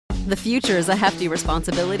The future is a hefty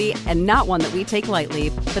responsibility and not one that we take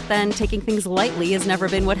lightly, but then taking things lightly has never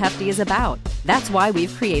been what Hefty is about. That's why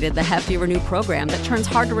we've created the Hefty Renew program that turns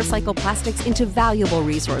hard-to-recycle plastics into valuable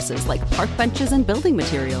resources like park benches and building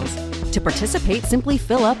materials. To participate, simply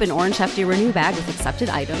fill up an orange Hefty Renew bag with accepted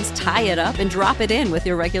items, tie it up, and drop it in with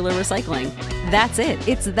your regular recycling. That's it.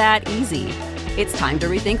 It's that easy. It's time to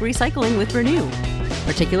rethink recycling with Renew.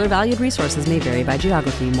 Particular valued resources may vary by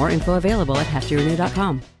geography. More info available at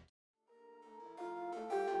heftyrenew.com.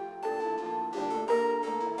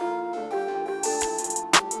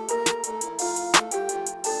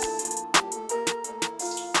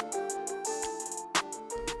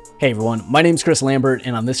 Hey everyone, my name's Chris Lambert,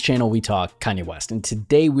 and on this channel we talk Kanye West. And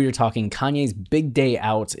today we are talking Kanye's big day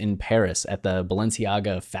out in Paris at the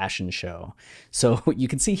Balenciaga fashion show. So you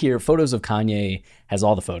can see here, photos of Kanye has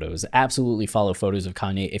all the photos. Absolutely follow photos of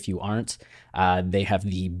Kanye if you aren't. They have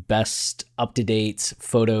the best up-to-date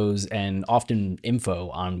photos and often info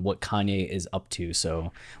on what Kanye is up to.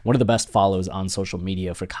 So one of the best follows on social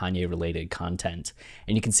media for Kanye-related content.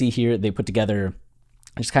 And you can see here they put together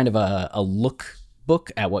just kind of a look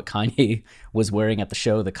book at what Kanye was wearing at the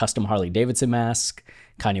show, the custom Harley Davidson mask,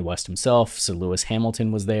 Kanye West himself, so Lewis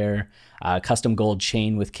Hamilton was there, custom gold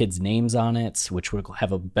chain with kids' names on it, which we'll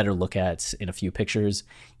have a better look at in a few pictures.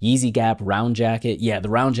 Yeezy Gap round jacket. Yeah, the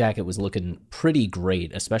round jacket was looking pretty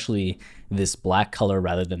great, especially this black color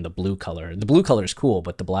rather than the blue color. The blue color is cool,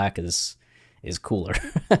 but the black is cooler.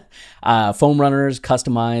 Foam runners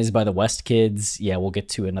customized by the West kids. Yeah, we'll get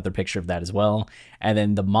to another picture of that as well. And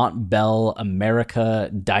then the Montbell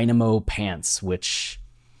America Dynamo pants, which,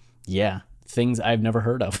 yeah, things I've never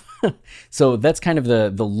heard of. So that's kind of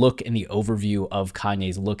the look and the overview of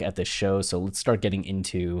Kanye's look at this show. So let's start getting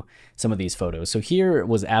into some of these photos. So here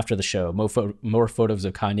was after the show, more photos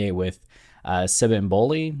of Kanye with Sebin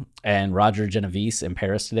Boli and Roger Genovese in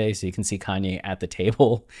Paris today. So you can see Kanye at the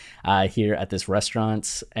table here at this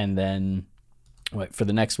restaurant. And then for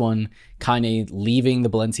the next one, Kanye leaving the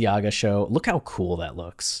Balenciaga show. Look how cool that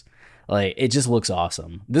looks. Like, it just looks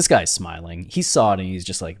awesome. This guy's smiling. He saw it and he's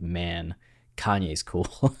just like, man, Kanye's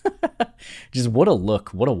cool. Just what a look,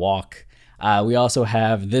 what a walk. We also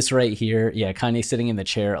have this right here. Yeah, Kanye sitting in the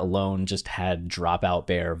chair alone just had Dropout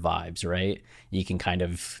Bear vibes, right? You can kind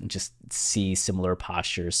of just see similar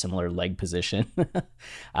postures, similar leg position.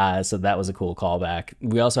 So that was a cool callback.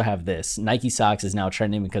 We also have this. Nike socks is now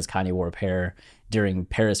trending because Kanye wore a pair during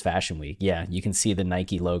Paris Fashion Week. Yeah, you can see the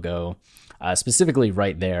Nike logo specifically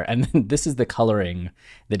right there. And then this is the coloring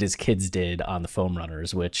that his kids did on the foam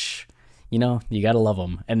runners, which, you know, you got to love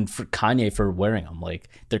them. And for Kanye for wearing them, like,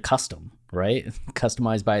 they're custom, right?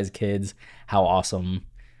 Customized by his kids. How awesome.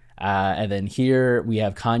 And then here we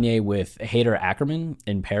have Kanye with Hader Ackerman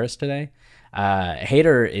in Paris today.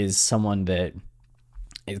 Hader is someone that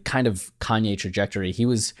is kind of Kanye trajectory. He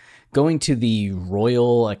was going to the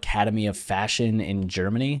Royal Academy of Fashion in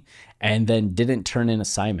Germany and then didn't turn in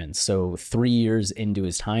assignments. So 3 years into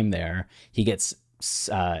his time there, he gets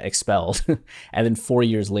expelled. And then 4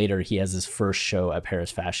 years later, he has his first show at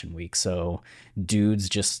Paris Fashion Week. So dude's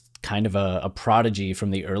just kind of a prodigy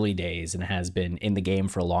from the early days and has been in the game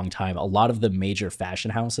for a long time. A lot of the major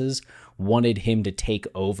fashion houses wanted him to take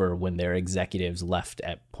over when their executives left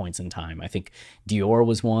at points in time. I think Dior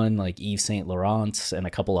was one, like Yves Saint Laurent and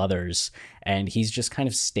a couple others. And he's just kind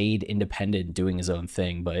of stayed independent doing his own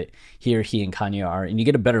thing. But here he and Kanye are, and you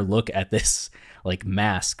get a better look at this like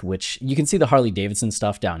mask, which you can see the Harley Davidson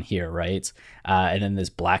stuff down here, right? And then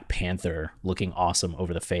this Black Panther looking awesome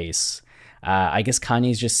over the face. I guess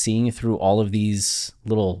Kanye's just seeing through all of these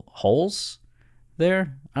little holes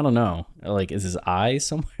there. I don't know. Like, is his eye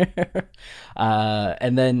somewhere?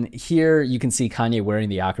 And then here you can see Kanye wearing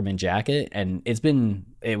the Ackerman jacket, and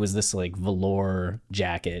it was this like velour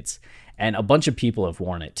jacket, and a bunch of people have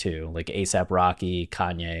worn it too, like A$AP Rocky,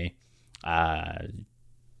 Kanye.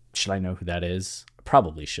 Should I know who that is?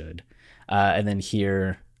 Probably should. And then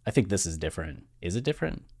here, I think this is different. Is it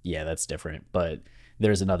different? Yeah, that's different. But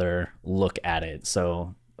there's another look at it.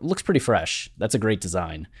 So it looks pretty fresh. That's a great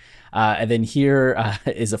design. And then here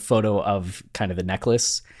is a photo of kind of the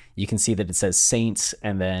necklace. You can see that it says Saint,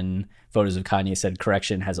 and then photos of Kanye said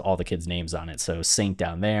correction has all the kids' names on it. So Saint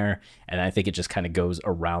down there. And I think it just kind of goes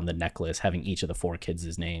around the necklace, having each of the 4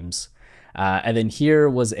 kids' names. And then here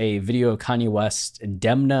was a video of Kanye West,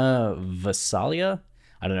 Demna Vasalia.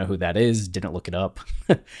 I don't know who that is. Didn't look it up.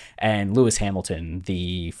 And Lewis Hamilton,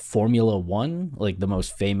 the Formula One, like the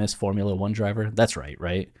most famous Formula One driver. That's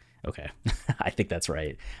right? Okay. I think that's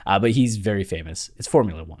right. But he's very famous. It's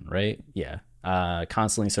Formula One, right? Yeah.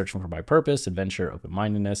 Constantly searching for my purpose, adventure,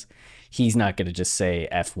 open-mindedness. He's not going to just say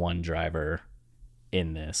F1 driver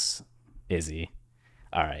in this, is he?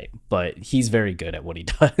 All right, but he's very good at what he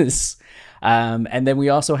does. And then we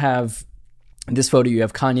also have this photo. You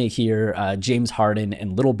have Kanye here, James Harden,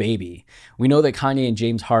 and Little Baby. We know that Kanye and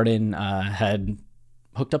James Harden had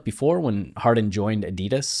hooked up before when Harden joined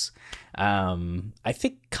Adidas. I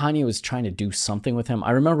think Kanye was trying to do something with him.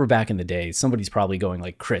 I remember back in the day, somebody's probably going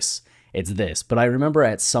like, Chris, it's this. But I remember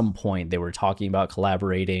at some point they were talking about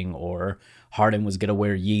collaborating, or Harden was going to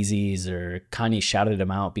wear Yeezys, or Kanye shouted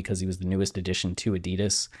him out because he was the newest addition to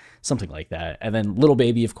Adidas, something like that. And then Little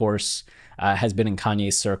Baby, of course, has been in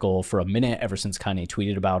Kanye's circle for a minute, ever since Kanye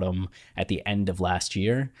tweeted about him at the end of last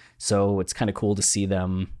year. So it's kind of cool to see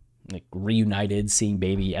them like reunited, seeing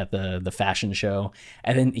Baby at the fashion show.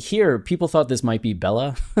 And then here, people thought this might be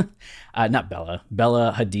Bella. Not Bella.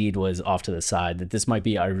 Bella Hadid was off to the side, that this might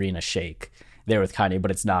be Irina Shayk there with Kanye,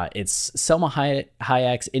 but it's not. It's Selma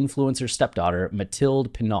Hayek's influencer stepdaughter,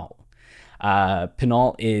 Mathilde Pinal.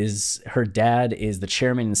 Pinal is, her dad is the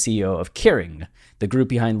chairman and CEO of Kering, the group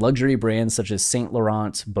behind luxury brands such as Saint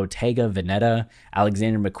Laurent, Bottega Veneta,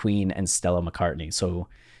 Alexander McQueen, and Stella McCartney. So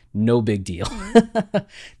no big deal.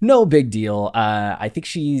 No big deal. I think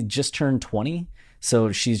she just turned 20,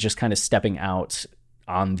 so she's just kind of stepping out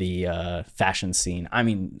on the fashion scene. I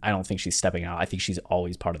mean, I don't think she's stepping out. I think she's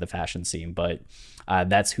always part of the fashion scene, but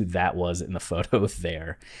that's who that was in the photo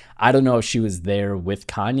there. I don't know if she was there with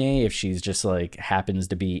Kanye, if she's just like happens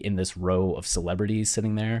to be in this row of celebrities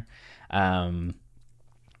sitting there.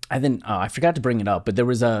 And then I forgot to bring it up, but there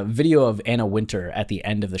was a video of Anna Wintour at the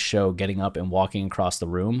end of the show getting up and walking across the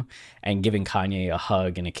room and giving Kanye a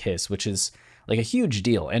hug and a kiss, which is like a huge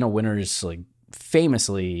deal. Anna Wintour's like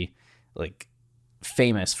famously like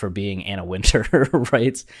famous for being Anna Wintour,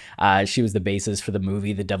 right? She was the basis for the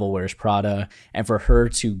movie The Devil Wears Prada, and for her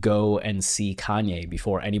to go and see Kanye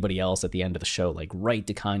before anybody else at the end of the show, like right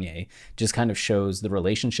to Kanye, just kind of shows the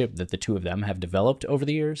relationship that the two of them have developed over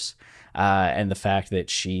the years, and the fact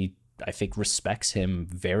that she, I think, respects him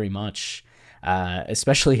very much,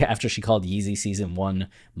 especially after she called Yeezy Season 1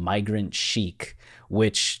 migrant chic,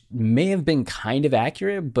 which may have been kind of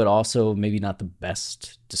accurate, but also maybe not the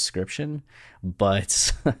best description.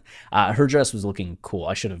 But her dress was looking cool.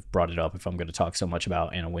 I should have brought it up if I'm going to talk so much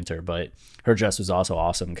about Anna Wintour, but her dress was also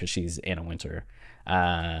awesome because she's Anna Wintour.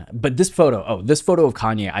 But this photo of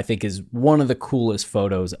Kanye, I think, is one of the coolest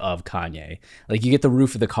photos of Kanye. Like, you get the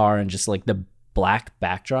roof of the car and just like the black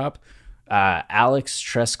backdrop. Alex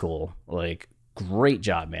Treskel, like, great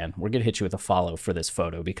job, man. We're going to hit you with a follow for this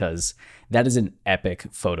photo because that is an epic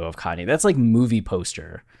photo of Kanye. That's like movie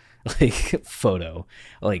poster, like, photo.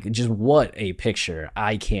 Like, just what a picture.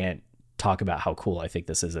 I can't talk about how cool I think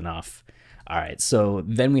this is enough. All right, so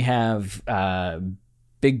then we have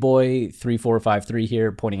Big Boy 3453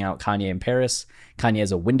 here pointing out Kanye in Paris. Kanye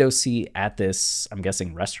has a window seat at this, I'm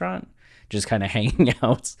guessing, restaurant, just kind of hanging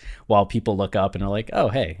out while people look up and are like, oh,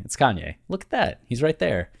 hey, it's Kanye. Look at that. He's right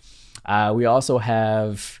there. We also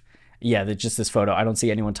have, just this photo. I don't see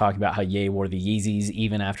anyone talking about how Ye wore the Yeezys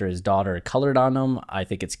even after his daughter colored on them. I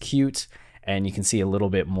think it's cute, and you can see a little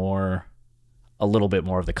bit more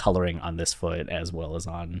of the coloring on this foot as well as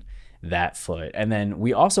on that foot. And then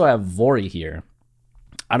we also have Vori here.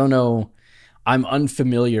 I don't know. I'm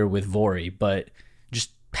unfamiliar with Vori, but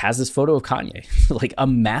just has this photo of Kanye, like a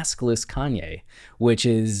maskless Kanye, which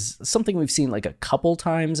is something we've seen like a couple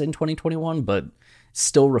times in 2021, but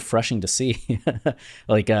still refreshing to see.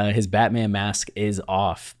 Like his Batman mask is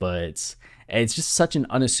off, but it's just such an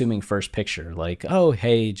unassuming first picture. Like, oh,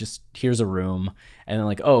 hey, just here's a room. And then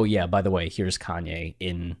like, oh yeah, by the way, here's Kanye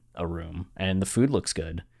in a room and the food looks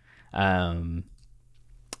good. And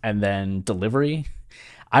then delivery.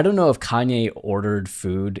 I don't know if Kanye ordered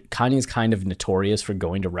food. Kanye's kind of notorious for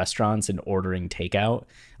going to restaurants and ordering takeout.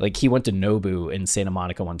 Like, he went to Nobu in Santa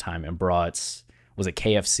Monica one time and brought, was it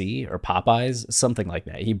KFC or Popeyes? Something like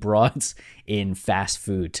that. He brought in fast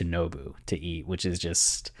food to Nobu to eat, which is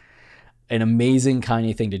just an amazing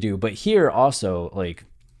Kanye thing to do. But here also, like,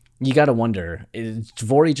 you got to wonder, is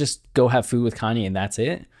Vori just go have food with Kanye and that's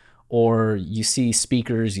it? Or you see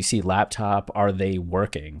speakers, you see laptop, are they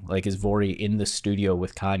working? Like, is Vori in the studio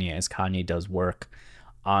with Kanye as Kanye does work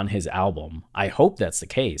on his album? I hope that's the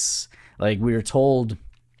case. Like, we were told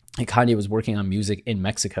Kanye was working on music in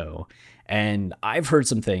Mexico, and I've heard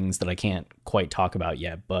some things that I can't quite talk about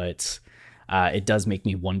yet, but it does make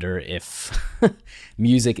me wonder if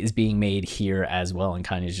music is being made here as well, and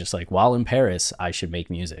Kanye's just like, while in Paris, I should make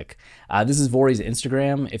music. This is Vori's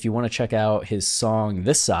Instagram. If you want to check out his song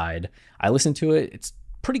This Side, I listened to it. It's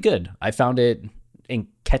pretty good. I found it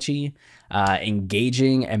catchy,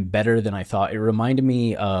 engaging, and better than I thought. It reminded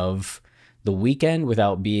me of The Weeknd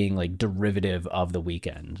without being like derivative of The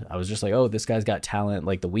Weeknd. I was just like, oh, this guy's got talent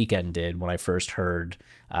like The Weeknd did when I first heard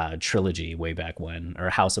Trilogy way back when, or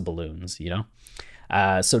House of Balloons, you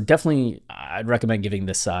know? So definitely I'd recommend giving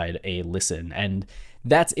this side a listen. And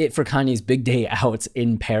that's it for Kanye's big day out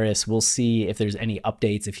in Paris. We'll see if there's any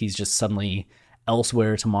updates, if he's just suddenly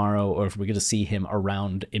elsewhere tomorrow, or if we're going to see him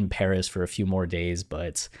around in Paris for a few more days.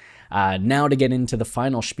 But now to get into the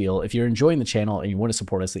final spiel. If you're enjoying the channel and you want to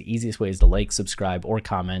support us, the easiest way is to like, subscribe, or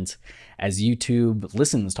comment, as YouTube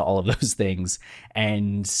listens to all of those things.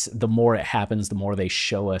 And the more it happens, the more they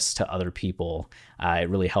show us to other people. It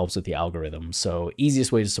really helps with the algorithm. So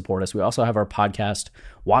easiest way to support us. We also have our podcast,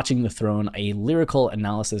 Watching the Throne, a lyrical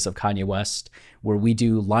analysis of Kanye West, where we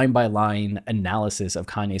do line by line analysis of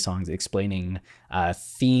Kanye songs, explaining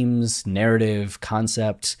themes, narrative,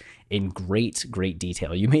 concept in great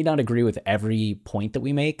detail. You may not agree with every point that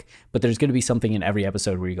we make, but there's going to be something in every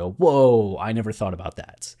episode where you go, whoa, I never thought about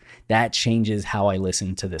that. That changes how I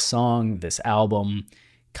listen to this song, this album,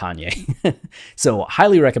 Kanye. So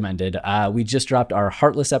highly recommended. We just dropped our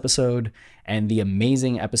Heartless episode, and the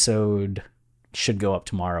Amazing episode should go up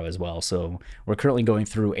tomorrow as well. So we're currently going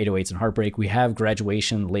through 808s and Heartbreak. We have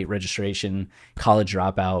Graduation, Late Registration, College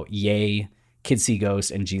Dropout, Yay, Kids See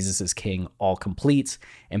Ghosts, and Jesus is King all complete.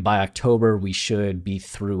 And by October, we should be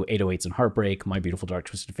through 808s and Heartbreak, My Beautiful Dark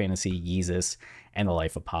Twisted Fantasy, Yeezus, and The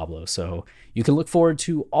Life of Pablo. So you can look forward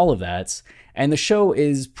to all of that. And the show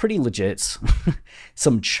is pretty legit.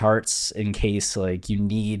 Some charts in case like you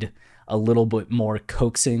need a little bit more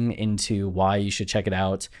coaxing into why you should check it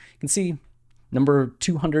out. You can see number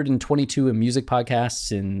 222 in music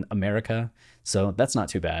podcasts in America. So that's not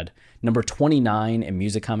too bad. Number 29 in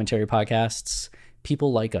music commentary podcasts.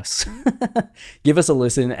 People like us. Give us a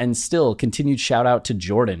listen, and still continued shout out to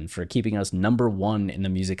Jordan for keeping us number 1 in the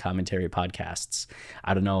music commentary podcasts.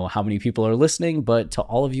 I don't know how many people are listening, but to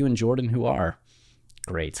all of you in Jordan who are,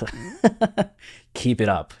 great. Keep it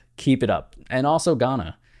up. Keep it up. And also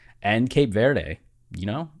Ghana and Cape Verde, you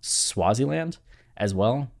know, Swaziland as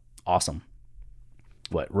well. Awesome.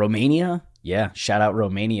 What, Romania? Yeah, shout out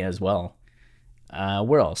Romania as well.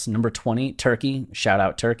 Where else? Number 20, Turkey. Shout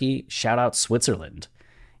out Turkey. Shout out Switzerland.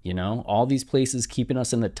 You know, all these places keeping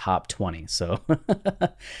us in the top 20. So,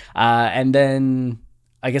 and then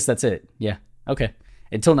I guess that's it. Yeah. Okay.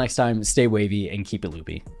 Until next time, stay wavy and keep it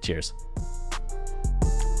loopy. Cheers.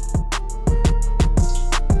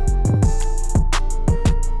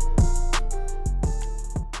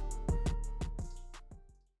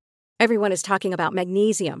 Everyone is talking about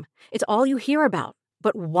magnesium. It's all you hear about.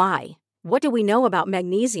 But why? What do we know about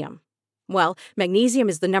magnesium? Well, magnesium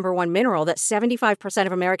is the number 1 mineral that 75%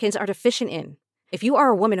 of Americans are deficient in. If you are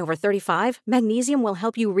a woman over 35, magnesium will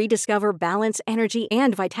help you rediscover balance, energy,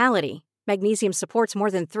 and vitality. Magnesium supports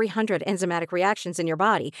more than 300 enzymatic reactions in your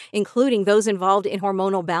body, including those involved in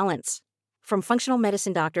hormonal balance. From functional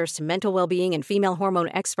medicine doctors to mental well-being and female hormone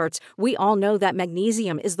experts, we all know that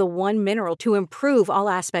magnesium is the one mineral to improve all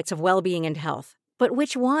aspects of well-being and health. But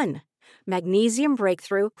which one? Magnesium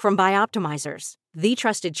Breakthrough from Bioptimizers, the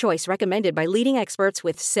trusted choice recommended by leading experts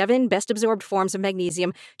with 7 best-absorbed forms of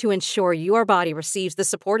magnesium to ensure your body receives the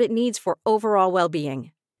support it needs for overall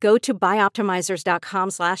well-being. Go to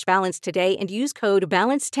bioptimizers.com/balance today and use code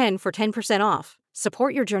BALANCE10 for 10% off.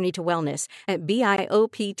 Support your journey to wellness at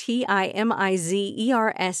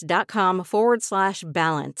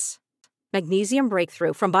bioptimizers.com/balance. Magnesium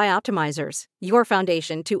Breakthrough from Bioptimizers, your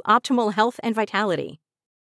foundation to optimal health and vitality.